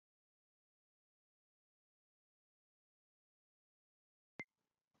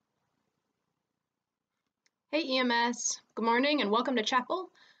Hey EMS, good morning and welcome to chapel.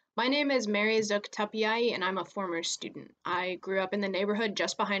 My name is Mary Zook Tapolyai and I'm a former student. I grew up in the neighborhood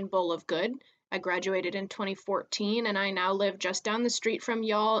just behind Bowl of Good. I graduated in 2014 and I now live just down the street from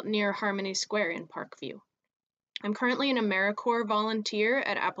y'all near Harmony Square in Parkview. I'm currently an AmeriCorps volunteer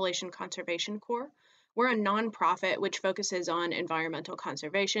at Appalachian Conservation Corps. We're a nonprofit which focuses on environmental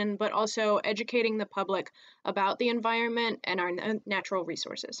conservation, but also educating the public about the environment and our natural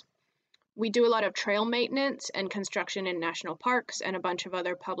resources. We do a lot of trail maintenance and construction in national parks and a bunch of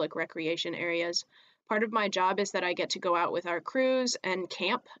other public recreation areas. Part of my job is that I get to go out with our crews and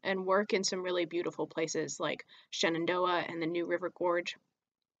camp and work in some really beautiful places like Shenandoah and the New River Gorge.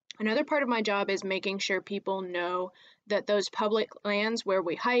 Another part of my job is making sure people know that those public lands where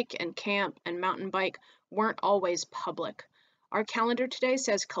we hike and camp and mountain bike weren't always public. Our calendar today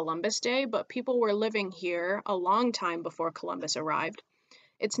says Columbus Day, but people were living here a long time before Columbus arrived.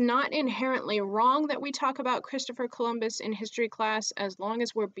 It's not inherently wrong that we talk about Christopher Columbus in history class as long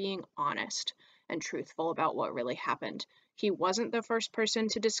as we're being honest and truthful about what really happened. He wasn't the first person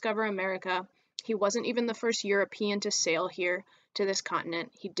to discover America. He wasn't even the first European to sail here to this continent.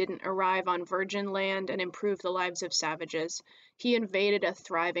 He didn't arrive on virgin land and improve the lives of savages. He invaded a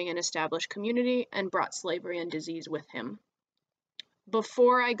thriving and established community and brought slavery and disease with him.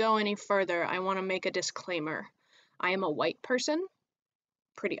 Before I go any further, I want to make a disclaimer. I am a white person.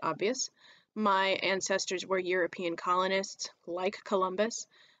 Pretty obvious. My ancestors were European colonists, like Columbus.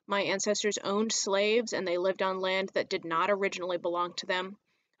 My ancestors owned slaves and they lived on land that did not originally belong to them.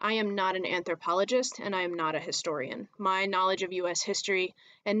 I am not an anthropologist and I am not a historian. My knowledge of U.S. history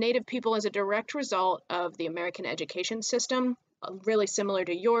and Native people is a direct result of the American education system, really similar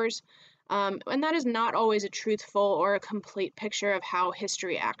to yours, and that is not always a truthful or a complete picture of how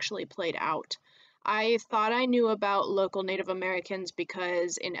history actually played out. I thought I knew about local Native Americans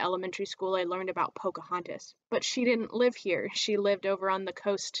because in elementary school I learned about Pocahontas, but she didn't live here. She lived over on the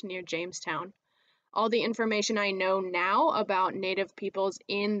coast near Jamestown. All the information I know now about Native peoples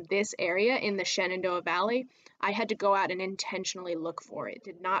in this area, in the Shenandoah Valley, I had to go out and intentionally look for. It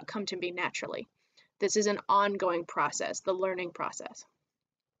did not come to me naturally. This is an ongoing process, the learning process.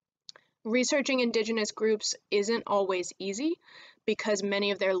 Researching Indigenous groups isn't always easy because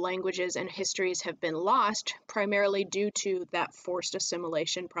many of their languages and histories have been lost, primarily due to that forced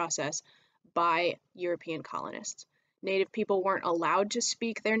assimilation process by European colonists. Native people weren't allowed to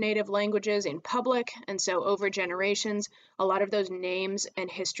speak their native languages in public, and so over generations, a lot of those names and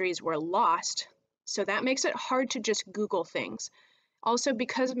histories were lost. So that makes it hard to just Google things. Also,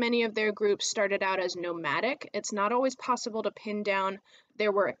 because many of their groups started out as nomadic, it's not always possible to pin down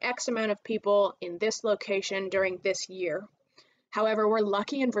there were X amount of people in this location during this year. However, we're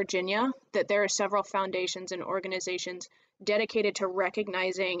lucky in Virginia that there are several foundations and organizations dedicated to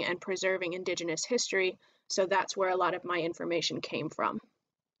recognizing and preserving Indigenous history, so that's where a lot of my information came from.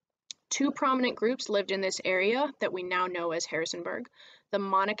 Two prominent groups lived in this area that we now know as Harrisonburg, the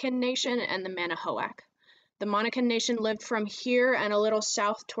Monacan Nation and the Manahoac. The Monacan Nation lived from here and a little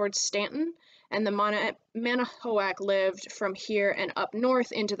south towards Stanton, and the Manahoac lived from here and up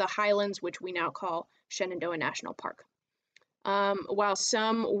north into the highlands, which we now call Shenandoah National Park. While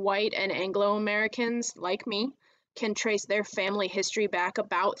some white and Anglo-Americans, like me, can trace their family history back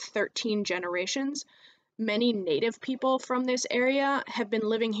about 13 generations, many Native people from this area have been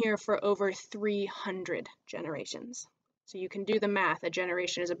living here for over 300 generations. So you can do the math, a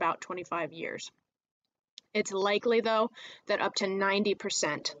generation is about 25 years. It's likely, though, that up to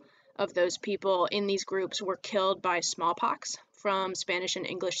 90% of those people in these groups were killed by smallpox from Spanish and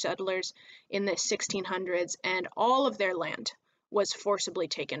English settlers in the 1600s, and all of their land was forcibly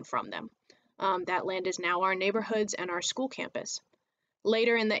taken from them. That land is now our neighborhoods and our school campus.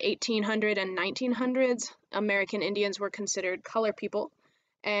 Later in the 1800s and 1900s, American Indians were considered color people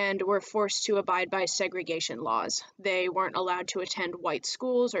and were forced to abide by segregation laws. They weren't allowed to attend white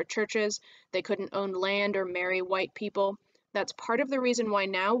schools or churches. They couldn't own land or marry white people. That's part of the reason why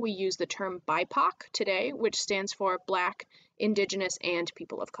now we use the term BIPOC today, which stands for Black, Indigenous, and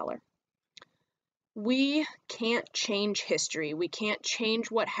People of Color. We can't change history. We can't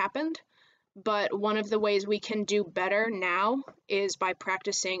change what happened, but one of the ways we can do better now is by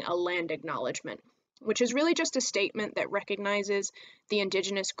practicing a land acknowledgement, which is really just a statement that recognizes the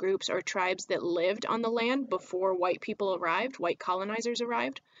indigenous groups or tribes that lived on the land before white people arrived, white colonizers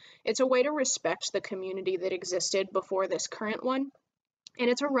arrived. It's a way to respect the community that existed before this current one, and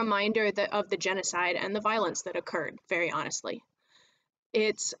it's a reminder of the genocide and the violence that occurred, very honestly.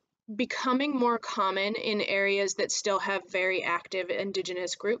 It's becoming more common in areas that still have very active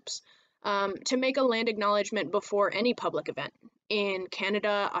indigenous groups to make a land acknowledgement before any public event. in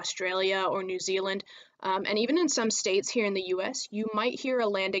Canada, Australia, or New Zealand, and even in some states here in the US, you might hear a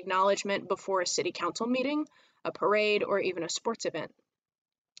land acknowledgement before a city council meeting, a parade, or even a sports event.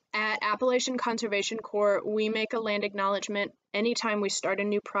 At Appalachian Conservation Corps, we make a land acknowledgement anytime we start a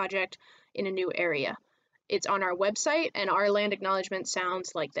new project in a new area. It's on our website, and our land acknowledgement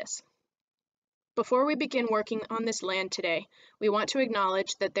sounds like this. Before we begin working on this land today, we want to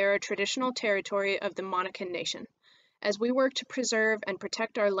acknowledge that they are a traditional territory of the Mennonite Nation. As we work to preserve and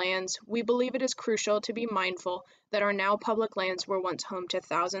protect our lands, we believe it is crucial to be mindful that our now public lands were once home to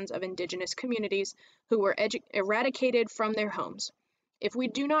thousands of Indigenous communities who were eradicated from their homes. If we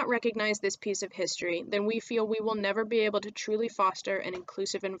do not recognize this piece of history, then we feel we will never be able to truly foster an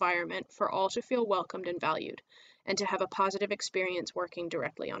inclusive environment for all to feel welcomed and valued, and to have a positive experience working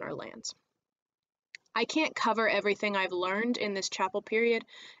directly on our lands. I can't cover everything I've learned in this chapel period,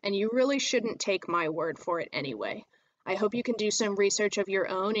 and you really shouldn't take my word for it anyway. I hope you can do some research of your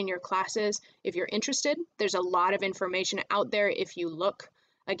own in your classes. If you're interested, there's a lot of information out there if you look.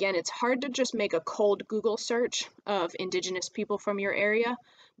 Again, it's hard to just make a cold Google search of Indigenous people from your area,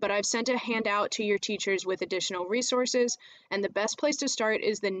 but I've sent a handout to your teachers with additional resources, and the best place to start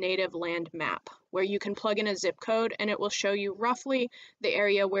is the Native Land Map, where you can plug in a zip code and it will show you roughly the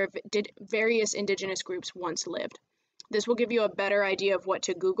area where various Indigenous groups once lived. This will give you a better idea of what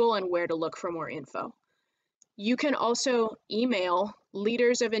to Google and where to look for more info. You can also email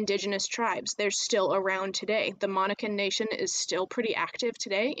leaders of Indigenous tribes. They're still around today. The Mennonite Nation is still pretty active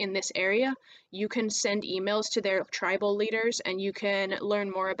today in this area. You can send emails to their tribal leaders, and you can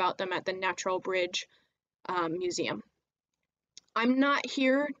learn more about them at the Natural Bridge Museum. I'm not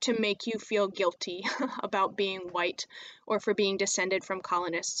here to make you feel guilty about being white or for being descended from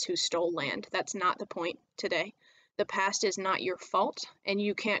colonists who stole land. That's not the point today. The past is not your fault, and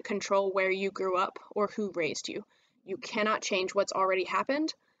you can't control where you grew up or who raised you. You cannot change what's already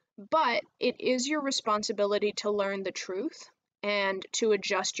happened, but it is your responsibility to learn the truth and to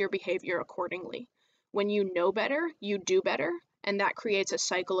adjust your behavior accordingly. When you know better, you do better, and that creates a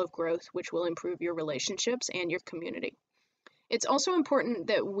cycle of growth which will improve your relationships and your community. It's also important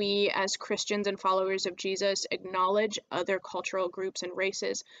that we, as Christians and followers of Jesus, acknowledge other cultural groups and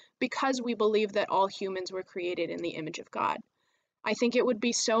races because we believe that all humans were created in the image of God. I think it would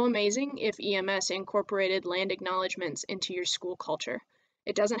be so amazing if EMS incorporated land acknowledgements into your school culture.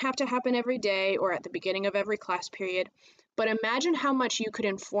 It doesn't have to happen every day or at the beginning of every class period, but imagine how much you could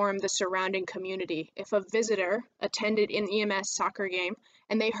inform the surrounding community if a visitor attended an EMS soccer game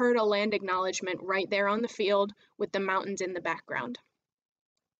and they heard a land acknowledgement right there on the field with the mountains in the background.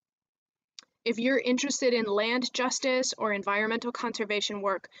 If you're interested in land justice or environmental conservation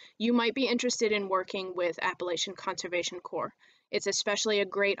work, you might be interested in working with Appalachian Conservation Corps. It's especially a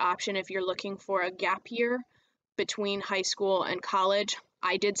great option if you're looking for a gap year between high school and college.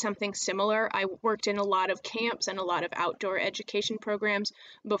 I did something similar. I worked in a lot of camps and a lot of outdoor education programs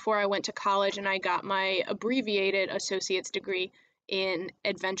before I went to college, and I got my abbreviated associate's degree in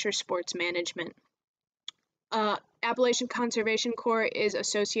adventure sports management. Appalachian Conservation Corps is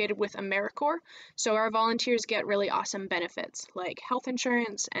associated with AmeriCorps, so our volunteers get really awesome benefits like health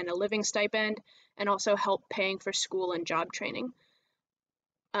insurance and a living stipend, and also help paying for school and job training.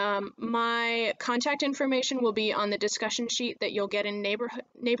 My contact information will be on the discussion sheet that you'll get in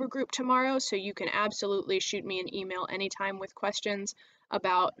neighbor group tomorrow, so you can absolutely shoot me an email anytime with questions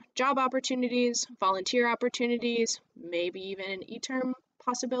about job opportunities, volunteer opportunities, maybe even an e-term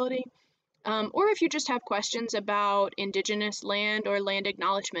possibility. Or if you just have questions about Indigenous land or land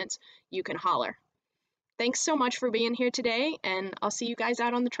acknowledgements, you can holler. Thanks so much for being here today, and I'll see you guys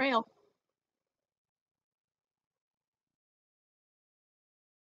out on the trail.